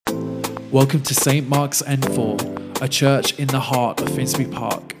Welcome to St. Mark's N4, a church in the heart of Finsbury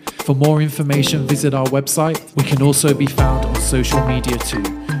Park. For more information, visit our website. We can also be found on social media too.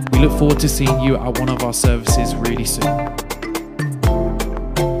 We look forward to seeing you at one of our services really soon.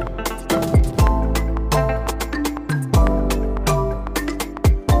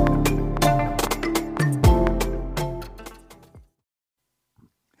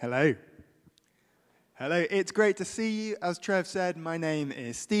 Hello. Hello, it's great to see you. As Trev said, my name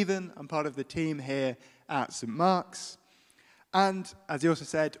is Stephen. I'm part of the team here at St. Mark's. And as he also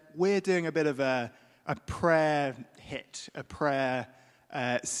said, we're doing a bit of a prayer hit, a prayer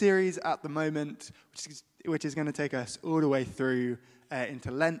series at the moment, which is going to take us all the way through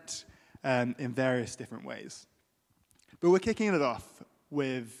into Lent in various different ways. But we're kicking it off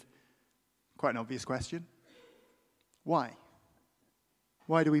with quite an obvious question. Why?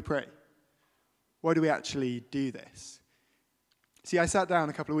 Why do we pray? Why do we actually do this? See, I sat down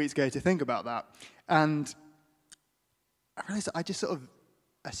a couple of weeks ago to think about that, and I realized I just sort of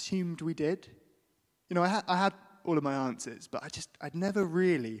assumed we did. You know, I had all of my answers, but I'd never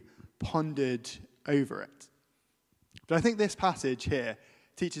really pondered over it. But I think this passage here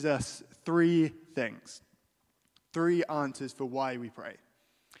teaches us three things, three answers for why we pray.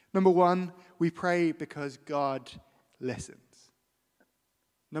 Number one, we pray because God listens.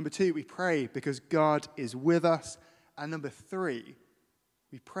 Number two, we pray because God is with us. And number three,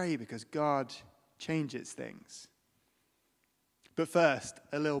 we pray because God changes things. But first,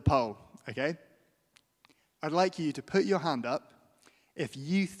 a little poll, okay? I'd like you to put your hand up if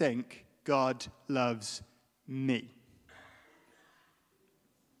you think God loves me.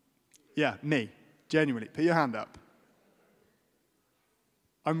 Yeah, me. Genuinely. Put your hand up.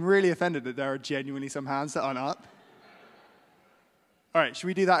 I'm really offended that there are genuinely some hands that aren't up. All right, should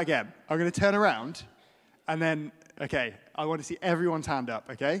we do that again? I'm going to turn around, and then, okay, I want to see everyone's hand up,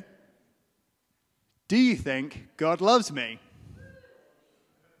 okay? Do you think God loves me?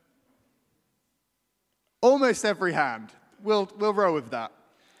 Almost every hand. We'll roll with that.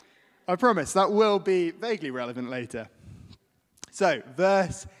 I promise that will be vaguely relevant later. So,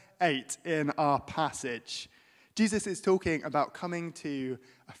 verse 8 in our passage. Jesus is talking about coming to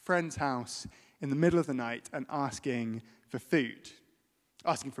a friend's house in the middle of the night and asking for food.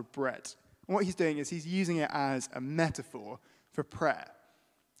 Asking for bread. And what he's doing is he's using it as a metaphor for prayer.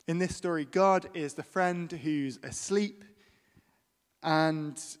 In this story, God is the friend who's asleep.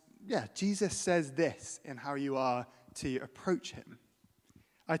 And Jesus says this in how you are to approach him.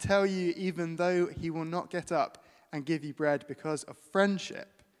 I tell you, even though he will not get up and give you bread because of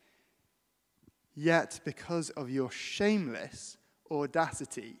friendship, yet because of your shameless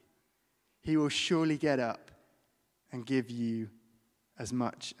audacity, he will surely get up and give you as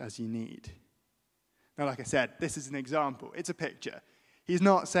much as you need. Now, like I said, this is an example. It's a picture. He's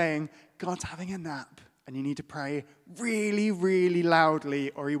not saying, God's having a nap and you need to pray really, really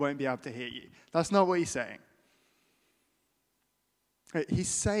loudly or he won't be able to hear you. That's not what he's saying. He's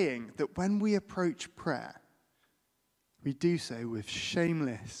saying that when we approach prayer, we do so with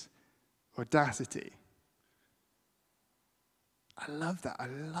shameless audacity. I love that. I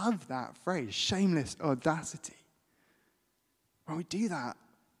love that phrase, shameless audacity. When we do that,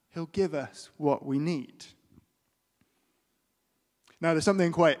 he'll give us what we need. Now, there's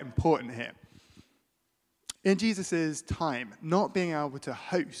something quite important here. In Jesus' time, not being able to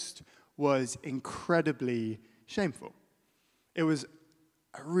host was incredibly shameful. It was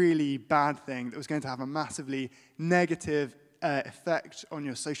a really bad thing that was going to have a massively negative effect on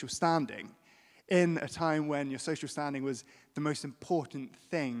your social standing in a time when your social standing was the most important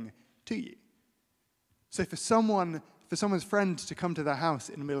thing to you. So for someone's friend to come to their house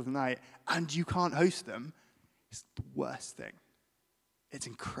in the middle of the night and you can't host them, it's the worst thing. It's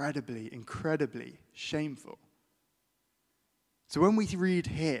incredibly, incredibly shameful. So when we read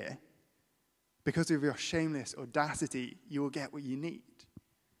here, because of your shameless audacity, you will get what you need.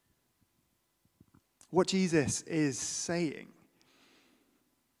 What Jesus is saying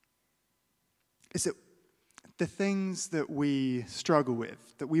is that the things that we struggle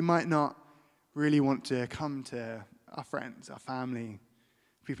with, that we might not really want to come to our friends, our family,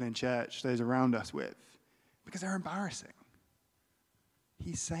 people in church, those around us with, because they're embarrassing.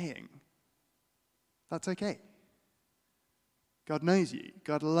 He's saying, that's okay. God knows you.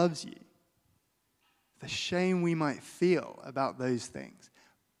 God loves you. The shame we might feel about those things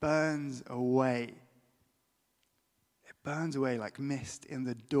burns away. It burns away like mist in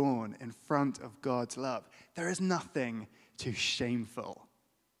the dawn in front of God's love. There is nothing too shameful,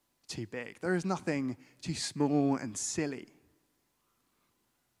 too big. There is nothing too small and silly.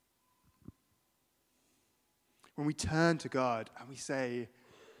 When we turn to God and we say,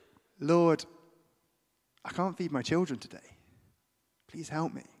 Lord, I can't feed my children today. Please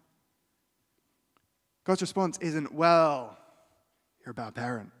help me. God's response isn't, well, you're a bad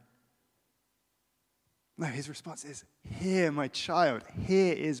parent. No, his response is, here, my child,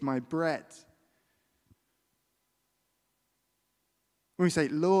 here is my bread. When we say,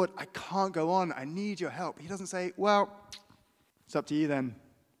 Lord, I can't go on, I need your help, he doesn't say, well, it's up to you then.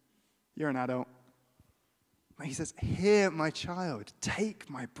 You're an adult. No, he says, here, my child, take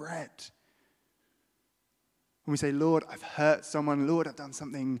my bread. When we say, Lord, I've hurt someone, Lord, I've done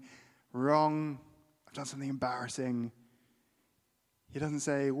something wrong, I've done something embarrassing, he doesn't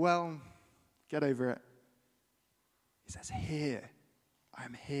say, well, get over it. He says, here, I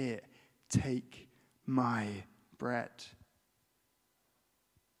am here, take my bread.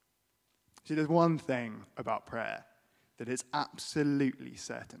 See, there's one thing about prayer that is absolutely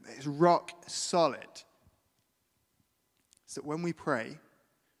certain, that is rock solid. It's that when we pray,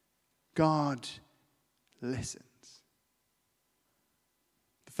 God listens.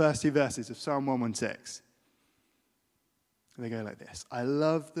 The first two verses of Psalm 116, they go like this. I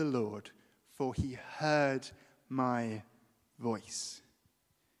love the Lord, for he heard my voice.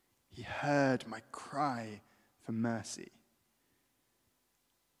 He heard my cry for mercy.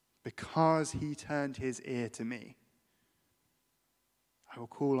 Because he turned his ear to me, I will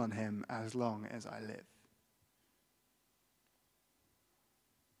call on him as long as I live.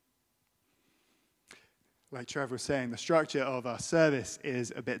 Like Trevor was saying, the structure of our service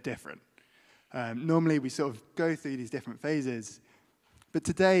is a bit different. Normally we sort of go through these different phases, but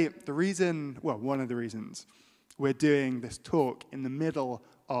today one of the reasons we're doing this talk in the middle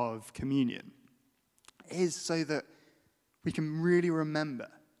of communion is so that we can really remember,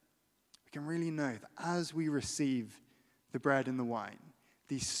 we can really know that as we receive the bread and the wine,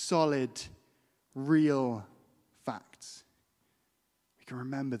 these solid, real facts, we can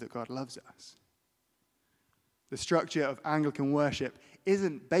remember that God loves us. The structure of Anglican worship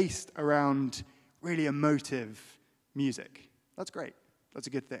isn't based around really emotive music. That's great. That's a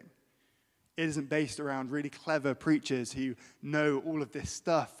good thing. It isn't based around really clever preachers who know all of this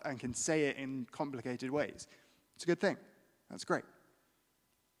stuff and can say it in complicated ways. It's a good thing. That's great.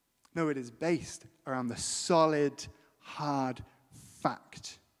 No, it is based around the solid, hard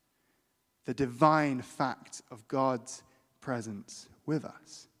fact, the divine fact of God's presence with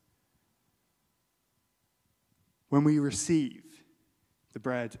us. When we receive the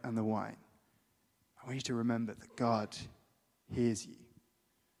bread and the wine, I want you to remember that God hears you.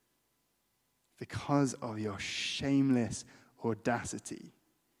 Because of your shameless audacity,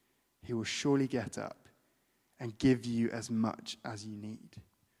 he will surely get up and give you as much as you need.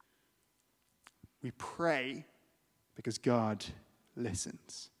 We pray because God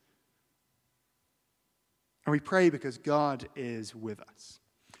listens. And we pray because God is with us.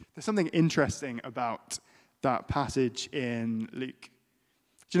 There's something interesting about that passage in Luke.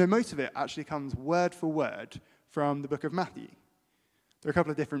 Do you know, most of it actually comes word for word from the book of Matthew. There are a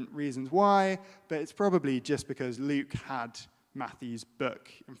couple of different reasons why, but it's probably just because Luke had Matthew's book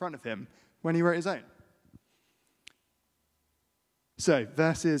in front of him when he wrote his own. So,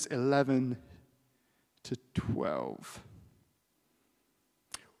 verses 11 to 12.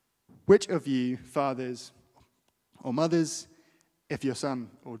 Which of you, fathers or mothers, if your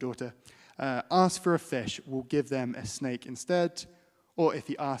son or daughter asks for a fish, will give them a snake instead? Or if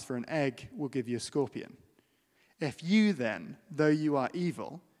he asks for an egg, will give you a scorpion? If you then, though you are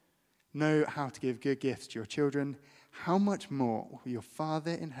evil, know how to give good gifts to your children, how much more will your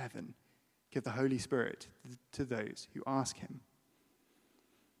Father in heaven give the Holy Spirit to those who ask him?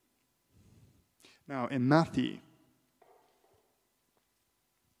 Now, in Matthew,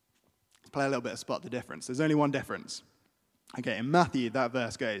 let's play a little bit of spot the difference. There's only one difference. Okay, in Matthew, that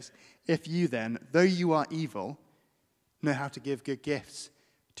verse goes, if you then, though you are evil, know how to give good gifts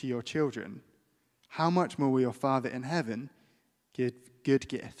to your children, how much more will your Father in heaven give good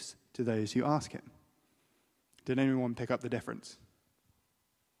gifts to those who ask him? Did anyone pick up the difference?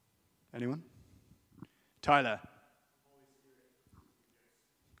 Anyone? Tyler?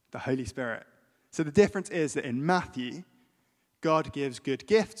 The Holy Spirit. So the difference is that in Matthew, God gives good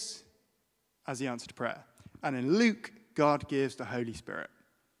gifts as the answer to prayer. And in Luke, God gives the Holy Spirit.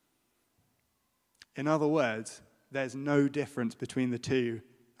 In other words, there's no difference between the two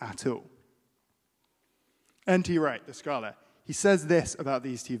at all. N.T. Wright, the scholar, he says this about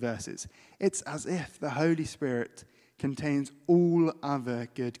these two verses. It's as if the Holy Spirit contains all other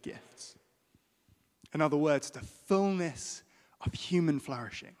good gifts. In other words, the fullness of human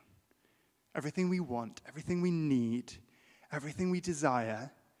flourishing. Everything we want, everything we need, everything we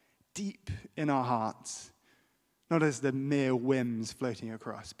desire, deep in our hearts, not as the mere whims floating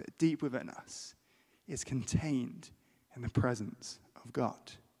across, but deep within us, is contained in the presence of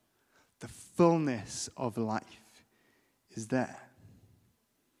God. The fullness of life is there.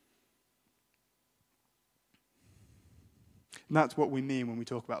 And that's what we mean when we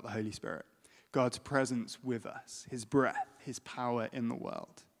talk about the Holy Spirit. God's presence with us, his breath, his power in the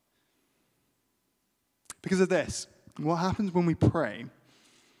world. Because of this, what happens when we pray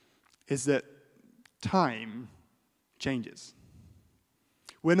is that time changes.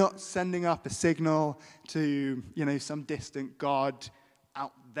 We're not sending up a signal to, some distant God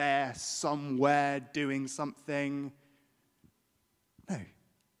out there somewhere doing something. No,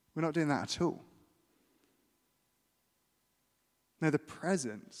 we're not doing that at all. No, the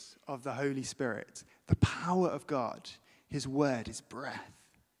presence of the Holy Spirit, the power of God, his word, his breath,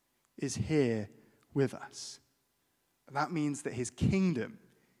 is here with us. And that means that his kingdom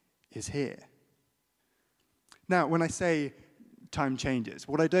is here. Now, when I say time changes,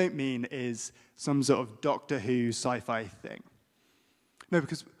 what I don't mean is some sort of Doctor Who sci-fi thing. No,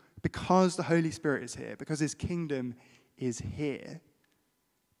 because the Holy Spirit is here, because his kingdom is here,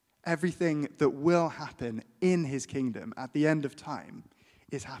 everything that will happen in his kingdom at the end of time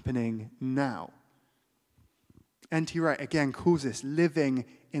is happening now. N.T. Wright again calls this living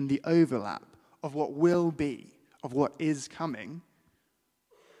in the overlap of what will be, of what is coming,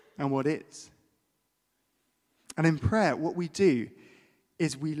 and what is. And in prayer, what we do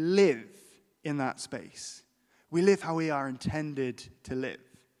is we live in that space. We live how we are intended to live.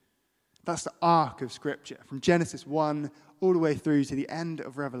 That's the arc of Scripture, from Genesis 1 all the way through to the end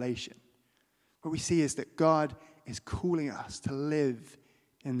of Revelation. What we see is that God is calling us to live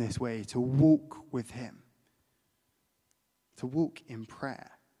in this way, to walk with him, to walk in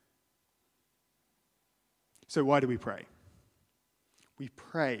prayer. So why do we pray? We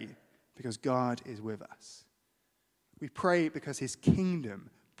pray because God is with us. We pray because his kingdom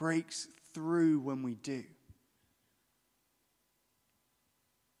breaks through when we do.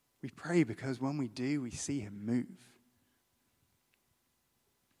 We pray because when we do, we see him move.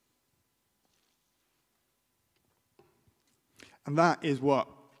 And that is what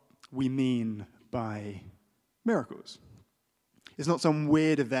we mean by miracles. It's not some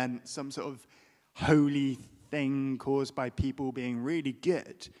weird event, some sort of holy thing caused by people being really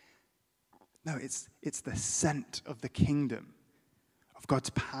good. No, it's the scent of the kingdom, of God's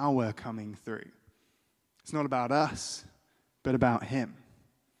power coming through. It's not about us, but about him.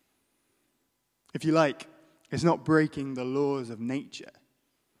 If you like, it's not breaking the laws of nature.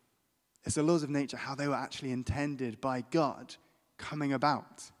 It's the laws of nature, how they were actually intended by God, coming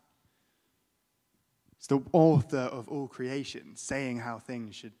about. It's the author of all creation saying how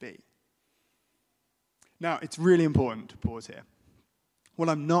things should be. Now, it's really important to pause here. What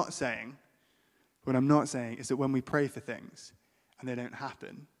I'm not saying is that when we pray for things and they don't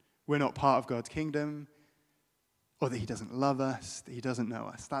happen, we're not part of God's kingdom, or that he doesn't love us, that he doesn't know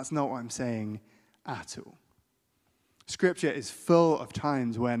us. That's not what I'm saying at all. Scripture is full of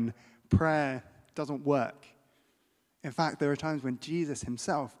times when prayer doesn't work. In fact, there are times when Jesus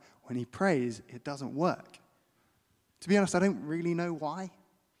himself, when he prays, it doesn't work. To be honest, I don't really know why.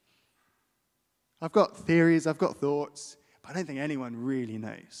 I've got theories, I've got thoughts, but I don't think anyone really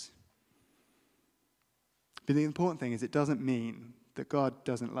knows. But the important thing is it doesn't mean that God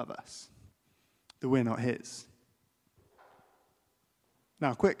doesn't love us, that we're not his.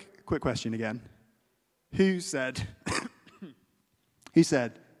 Now, quick question again. Who said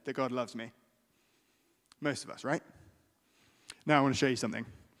that God loves me? Most of us, right? Now I want to show you something.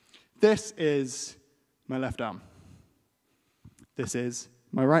 This is my left arm. This is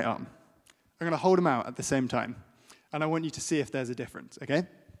my right arm. I'm going to hold them out at the same time, and I want you to see if there's a difference, okay?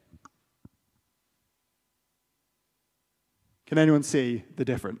 Can anyone see the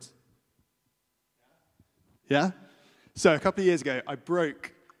difference? Yeah? So a couple of years ago, I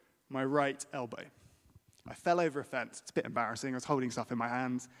broke my right elbow. I fell over a fence. It's a bit embarrassing. I was holding stuff in my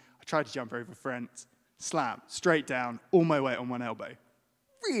hands. I tried to jump over a fence. Slam, straight down, all my weight on one elbow.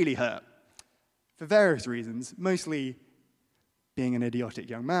 Really hurt. For various reasons, mostly being an idiotic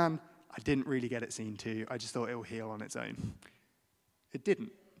young man, I didn't really get it seen to. I just thought it will heal on its own. It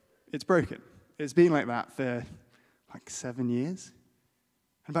didn't. It's broken. It's been like that for like 7 years.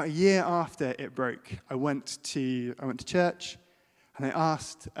 And about a year after it broke, I went to church, and I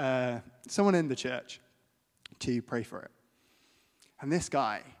asked someone in the church to pray for it. And this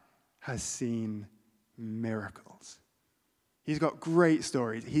guy has seen miracles. He's got great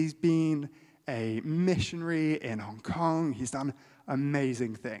stories. He's been a missionary in Hong Kong. He's done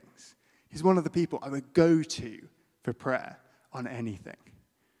amazing things. He's one of the people I would go to for prayer on anything.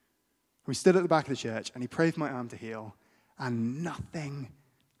 We stood at the back of the church, and he prayed for my arm to heal, and nothing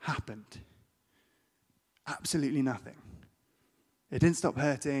happened. Absolutely nothing. It didn't stop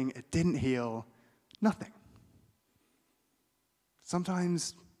hurting. It didn't heal. Nothing.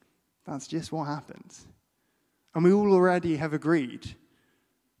 Sometimes that's just what happens. And we all already have agreed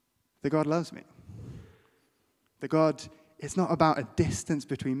that God loves me. That God, it's not about a distance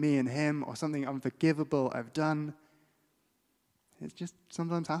between me and him or something unforgivable I've done. It just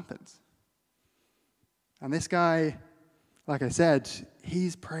sometimes happens. And this guy, like I said,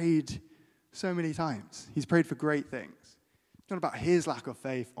 he's prayed so many times. He's prayed for great things. It's not about his lack of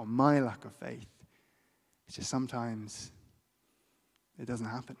faith or my lack of faith. It's just sometimes it doesn't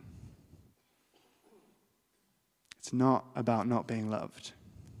happen. It's not about not being loved.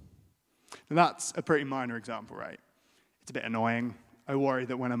 And that's a pretty minor example, right? It's a bit annoying. I worry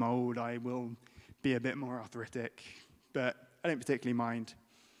that when I'm old, I will be a bit more arthritic, but I don't particularly mind.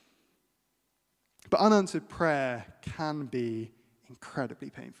 But unanswered prayer can be incredibly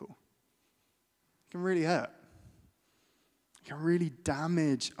painful. It can really hurt. It can really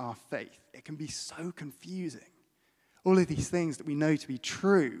damage our faith. It can be so confusing. All of these things that we know to be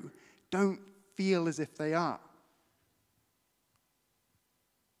true don't feel as if they are.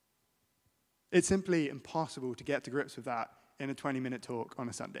 It's simply impossible to get to grips with that in a 20-minute talk on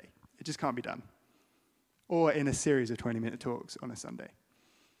a Sunday. It just can't be done. Or in a series of 20-minute talks on a Sunday.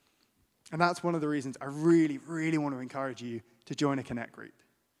 And that's one of the reasons I really, really want to encourage you to join a Connect group.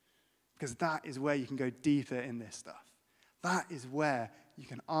 Because that is where you can go deeper in this stuff. That is where you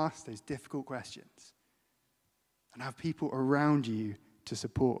can ask those difficult questions and have people around you to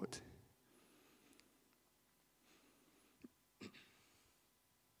support.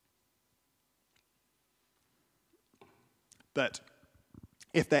 But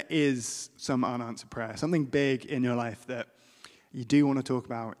if there is some unanswered prayer, something big in your life that you do want to talk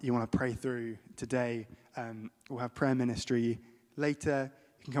about, you want to pray through today, we'll have prayer ministry later.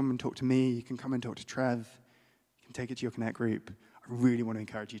 You can come and talk to me. You can come and talk to Trev. You can take it to your Connect group. I really want to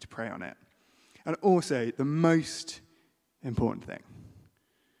encourage you to pray on it. And also, the most important thing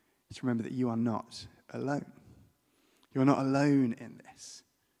is to remember that you are not alone. You are not alone in this.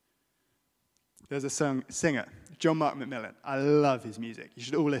 There's a singer, John Mark McMillan. I love his music. You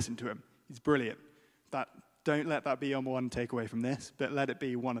should all listen to him. He's brilliant. Don't let that be your one takeaway from this, but let it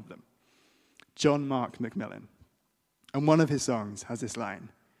be one of them. John Mark McMillan. And one of his songs has this line: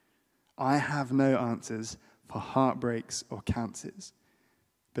 I have no answers for heartbreaks or cancers,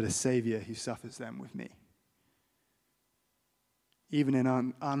 but a Savior who suffers them with me. Even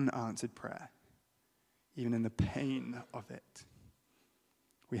in unanswered prayer, even in the pain of it,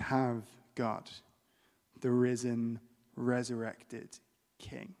 we have God, the risen, resurrected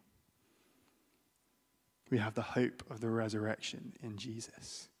King. We have the hope of the resurrection in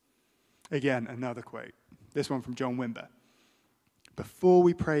Jesus. Again, another quote. This one from John Wimber. Before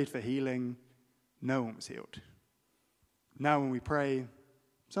we prayed for healing, no one was healed. Now when we pray,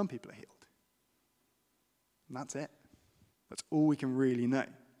 some people are healed. And that's it. That's all we can really know.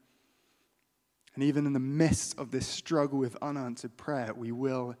 And even in the midst of this struggle with unanswered prayer, we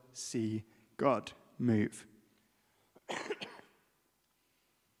will see God move.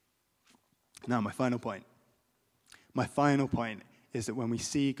 Now, my final point. My final point is that when we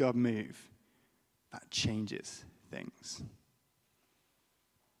see God move, that changes things.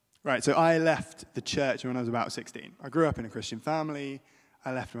 Right, so I left the church when I was about 16. I grew up in a Christian family.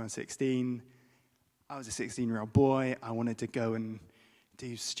 I left when I was 16. I was a 16-year-old boy. I wanted to go and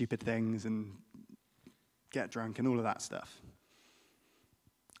do stupid things and get drunk and all of that stuff.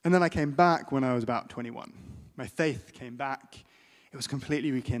 And then I came back when I was about 21. My faith came back. It was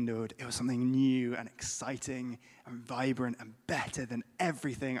completely rekindled. It was something new and exciting and vibrant and better than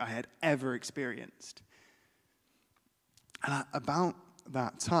everything I had ever experienced. And about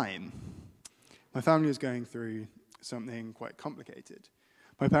that time, my family was going through something quite complicated.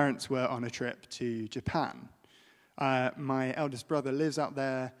 My parents were on a trip to Japan. My eldest brother lives out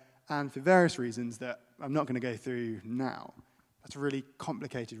there, and for various reasons that I'm not going to go through now, that's a really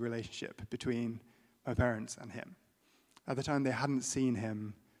complicated relationship between my parents and him. At the time, they hadn't seen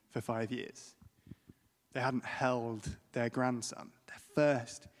him for 5 years. They hadn't held their grandson, their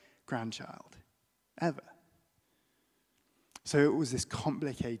first grandchild, ever. So it was this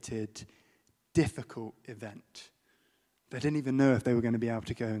complicated, difficult event. They didn't even know if they were going to be able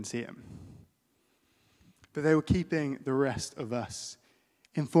to go and see him. But they were keeping the rest of us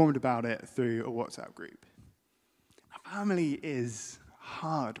informed about it through a WhatsApp group. Now, family is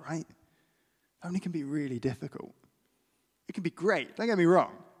hard, right? Family can be really difficult. It can be great, don't get me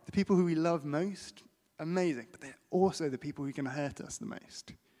wrong. The people who we love most, amazing. But they're also the people who can hurt us the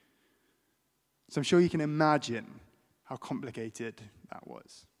most. So I'm sure you can imagine how complicated that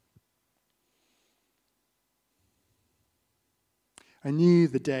was. I knew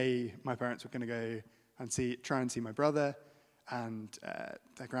the day my parents were going to go and try and see my brother and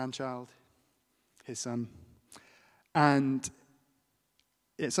their grandchild, his son. And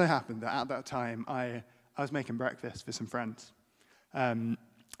it so happened that at that time, I was making breakfast for some friends. And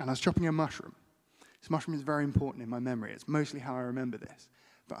I was chopping a mushroom. This mushroom is very important in my memory. It's mostly how I remember this.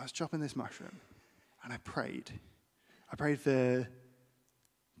 But I was chopping this mushroom, and I prayed. I prayed for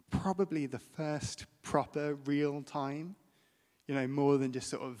probably the first proper, real time. You know, more than just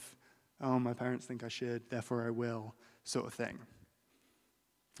sort of, oh, my parents think I should, therefore I will, sort of thing.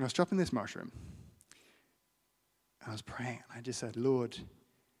 I was chopping this mushroom. I was praying, and I just said, Lord,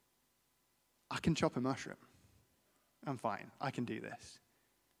 I can chop a mushroom. I'm fine. I can do this.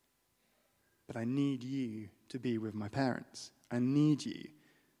 But I need you to be with my parents. I need you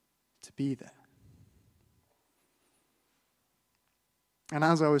to be there. And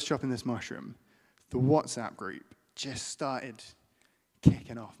as I was chopping this mushroom, the WhatsApp group just started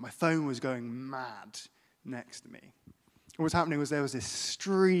kicking off. My phone was going mad next to me. What was happening was there was this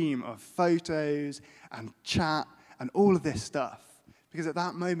stream of photos and chat and all of this stuff. Because at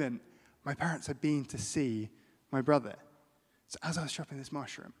that moment, my parents had been to see my brother. So as I was chopping this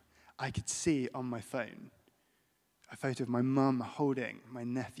mushroom, I could see on my phone a photo of my mum holding my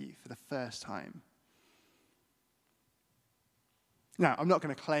nephew for the first time. Now, I'm not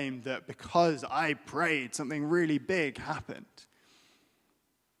going to claim that because I prayed, something really big happened.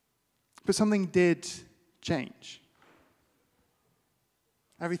 But something did change.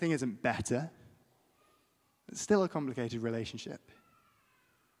 Everything isn't better. It's still a complicated relationship.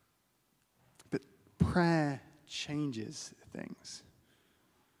 But prayer changes things.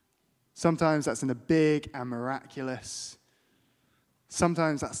 Sometimes that's in the big and miraculous.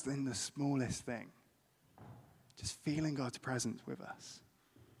 Sometimes that's in the smallest thing. Just feeling God's presence with us.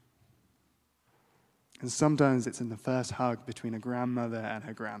 And sometimes it's in the first hug between a grandmother and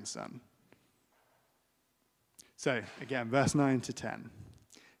her grandson. So, again, verse 9 to 10.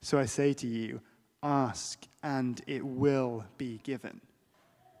 So I say to you, ask and it will be given.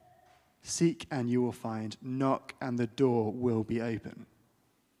 Seek and you will find. Knock and the door will be open.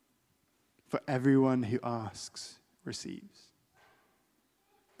 For everyone who asks receives.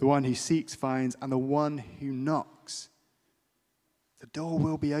 The one who seeks finds, and the one who knocks, the door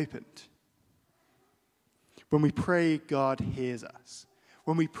will be opened. When we pray, God hears us.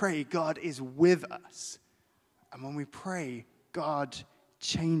 When we pray, God is with us. And when we pray, God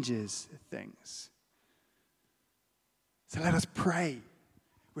changes things. So let us pray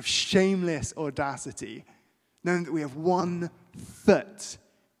with shameless audacity, knowing that we have one foot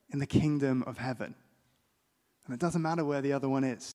in the kingdom of heaven. And it doesn't matter where the other one is.